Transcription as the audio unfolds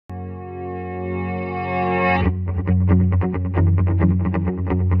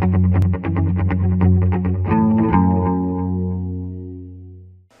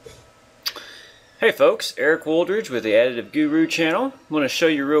Hey folks, Eric Wooldridge with the Additive Guru channel. I want to show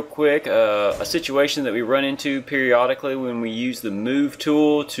you real quick a situation that we run into periodically when we use the Move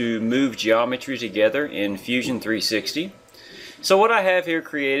tool to move geometry together in Fusion 360. So what I have here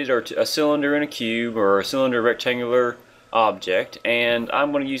created are a cylinder and a cube, or a cylinder rectangular object, and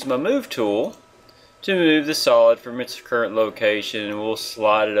I'm going to use my Move tool to move the solid from its current location, and we'll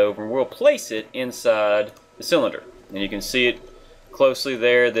slide it over and we'll place it inside the cylinder. And you can see it closely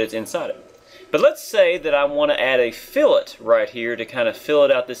there that it's inside it. But let's say that I want to add a fillet right here to kind of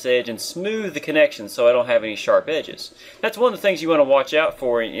fillet out this edge and smooth the connection so I don't have any sharp edges. That's one of the things you want to watch out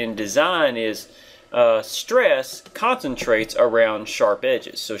for in design is stress concentrates around sharp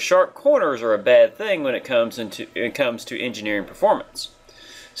edges. So sharp corners are a bad thing when it comes to engineering performance.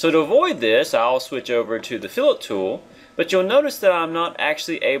 So to avoid this, I'll switch over to the fillet tool, but you'll notice that I'm not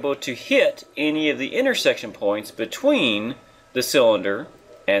actually able to hit any of the intersection points between the cylinder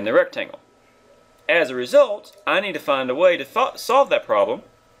and the rectangle. As a result, I need to find a way to solve that problem,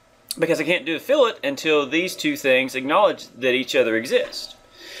 because I can't do a fillet until these two things acknowledge that each other exist.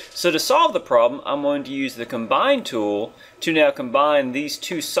 So to solve the problem, I'm going to use the Combine tool to now combine these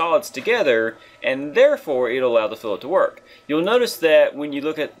two solids together, and therefore it'll allow the fillet to work. You'll notice that when you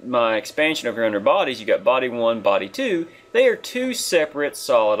look at my expansion over here under bodies, you got body 1, body 2. They are two separate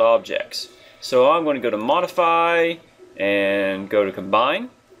solid objects. So I'm going to go to Modify and go to Combine.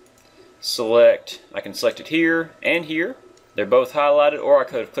 I can select it here and here. They're both highlighted, or I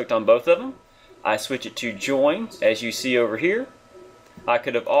could have clicked on both of them. I switch it to Join, as you see over here. I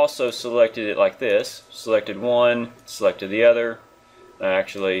could have also selected it like this. Selected one, selected the other.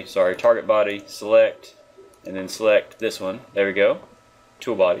 Target body, select, and then select this one. There we go.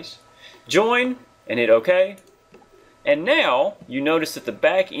 Tool bodies. Join, and hit OK. And now, you notice that the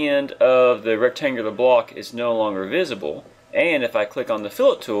back end of the rectangular block is no longer visible. And if I click on the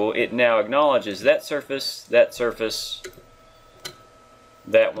fillet tool, it now acknowledges that surface, that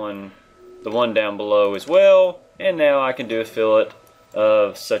one, the one down below as well, and now I can do a fillet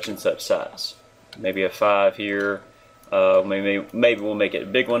of such and such size. Maybe a 5 here, maybe we'll make it a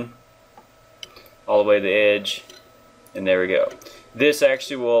big one, all the way to the edge, and there we go. This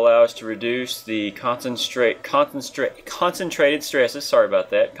actually will allow us to reduce the concentrated stresses, sorry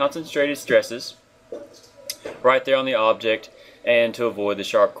about that, concentrated stresses, right there on the object, and to avoid the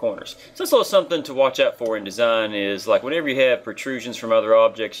sharp corners. So that's a little something to watch out for in design is, like, whenever you have protrusions from other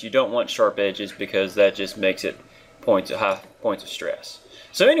objects, you don't want sharp edges because that just makes it high points of stress.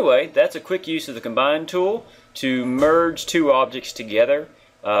 So anyway, that's a quick use of the Combine tool to merge two objects together.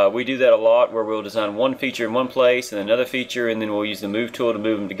 We do that a lot, where we'll design one feature in one place and another feature, and then we'll use the Move tool to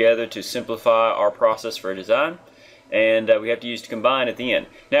move them together to simplify our process for design. And we have to use the Combine at the end.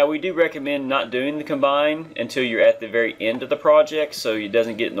 Now, we do recommend not doing the Combine until you're at the very end of the project, so it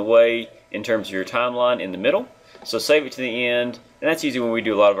doesn't get in the way in terms of your timeline in the middle. So save it to the end, and that's usually when we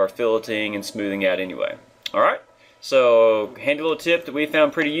do a lot of our filleting and smoothing out anyway. Alright, so handy little tip that we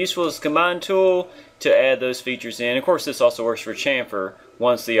found pretty useful is the Combine tool to add those features in. Of course, this also works for chamfer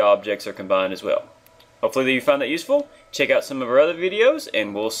once the objects are combined as well. Hopefully you found that useful. Check out some of our other videos,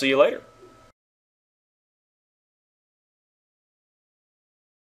 and we'll see you later.